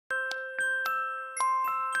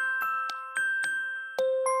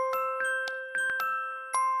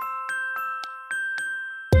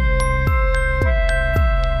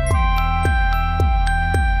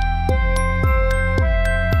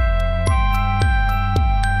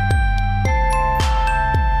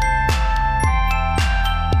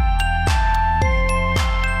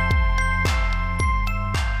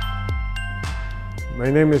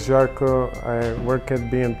My name is Jarko. I work at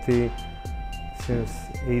BMT since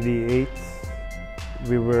 '88.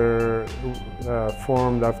 We were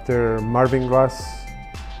formed after Marvin Glass,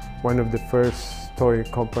 one of the first toy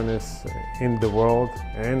companies in the world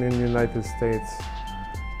and in the United States.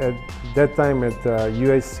 At that time at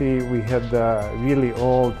UIC, we had a really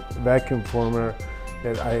old vacuum former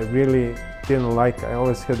that I really didn't like. I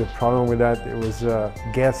always had a problem with that. It was a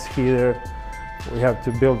gas heater. We have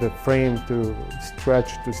to build a frame to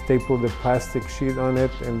stretch, to staple the plastic sheet on it,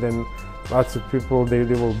 and then lots of people, they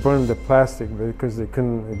will burn the plastic because they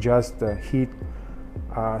couldn't adjust the heat.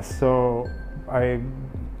 So I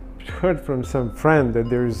heard from some friend that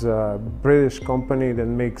there's a British company that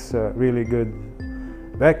makes really good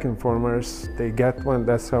vacuum formers. They got one.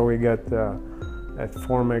 That's how we got at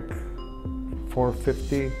Formech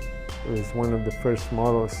 450. It was one of the first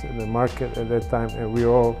models in the market at that time, and we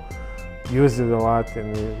all used it a lot,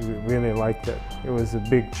 and we really liked it. It was a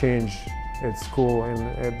big change at school, and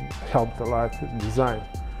it helped a lot to design.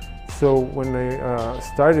 So when I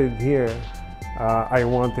started here, I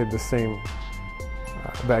wanted the same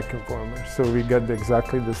vacuum former. So we got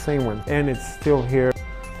exactly the same one, and it's still here,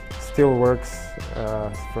 still works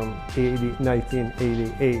from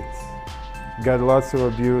 1988. Got lots of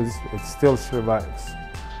abuse, it still survives.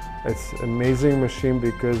 It's an amazing machine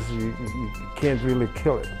because you can't really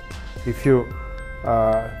kill it. If you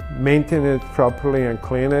maintain it properly and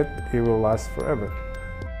clean it, it will last forever.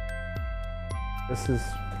 This is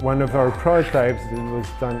one of our prototypes that was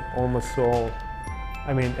done almost all,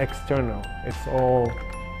 external. It's all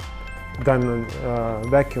done on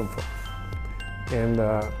vacuum form. And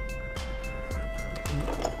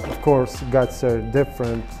of course, guts are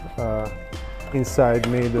different, inside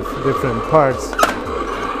made of different parts.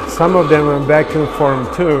 Some of them are vacuum form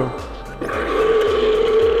too.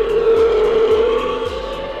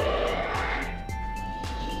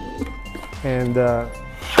 And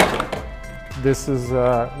this is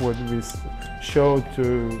what we showed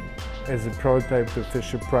as a prototype to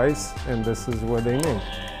Fisher-Price, and this is what they made.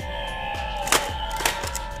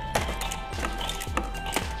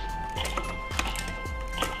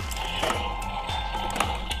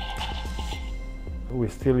 We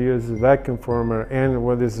still use the vacuum former, and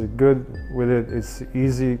what is good with it, it's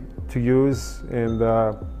easy to use, and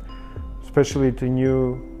especially to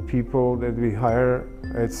new people that we hire,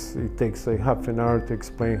 it takes like half an hour to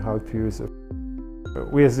explain how to use it.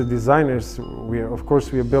 We as the designers, of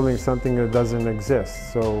course we are building something that doesn't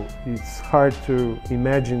exist, so it's hard to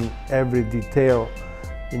imagine every detail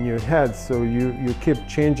in your head, so you keep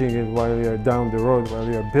changing it while you're down the road, while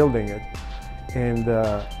you're building it. And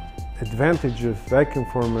the advantage of vacuum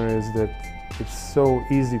former is that it's so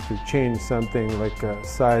easy to change something like a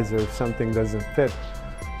size, or if something doesn't fit.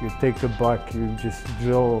 You take the block, you just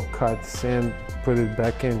drill, cut, sand, put it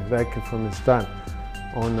back in, vacuum form is done.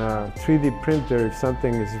 On a 3D printer, if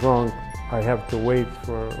something is wrong, I have to wait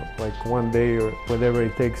for like 1 day or whatever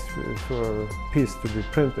it takes for a piece to be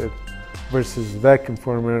printed, versus vacuum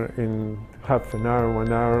former in half an hour,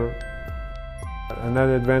 1 hour.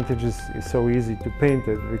 Another advantage is it's so easy to paint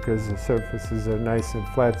it because the surfaces are nice and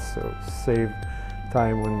flat, so save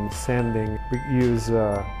time when sanding. We use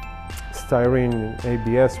styrene and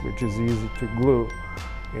ABS, which is easy to glue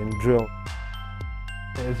and drill.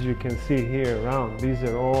 As you can see here around, these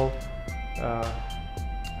are all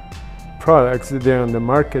products that are on the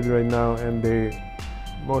market right now, and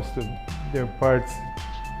most of their parts,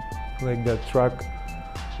 like the truck,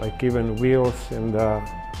 like even wheels and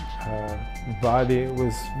body,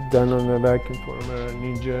 was done on a vacuum former.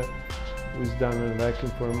 Ninja was done on a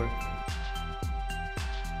vacuum former.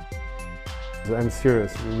 I'm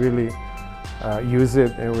serious, we really use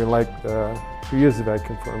it, and we like to use the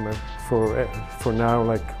vacuum former for now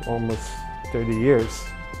like almost 30 years.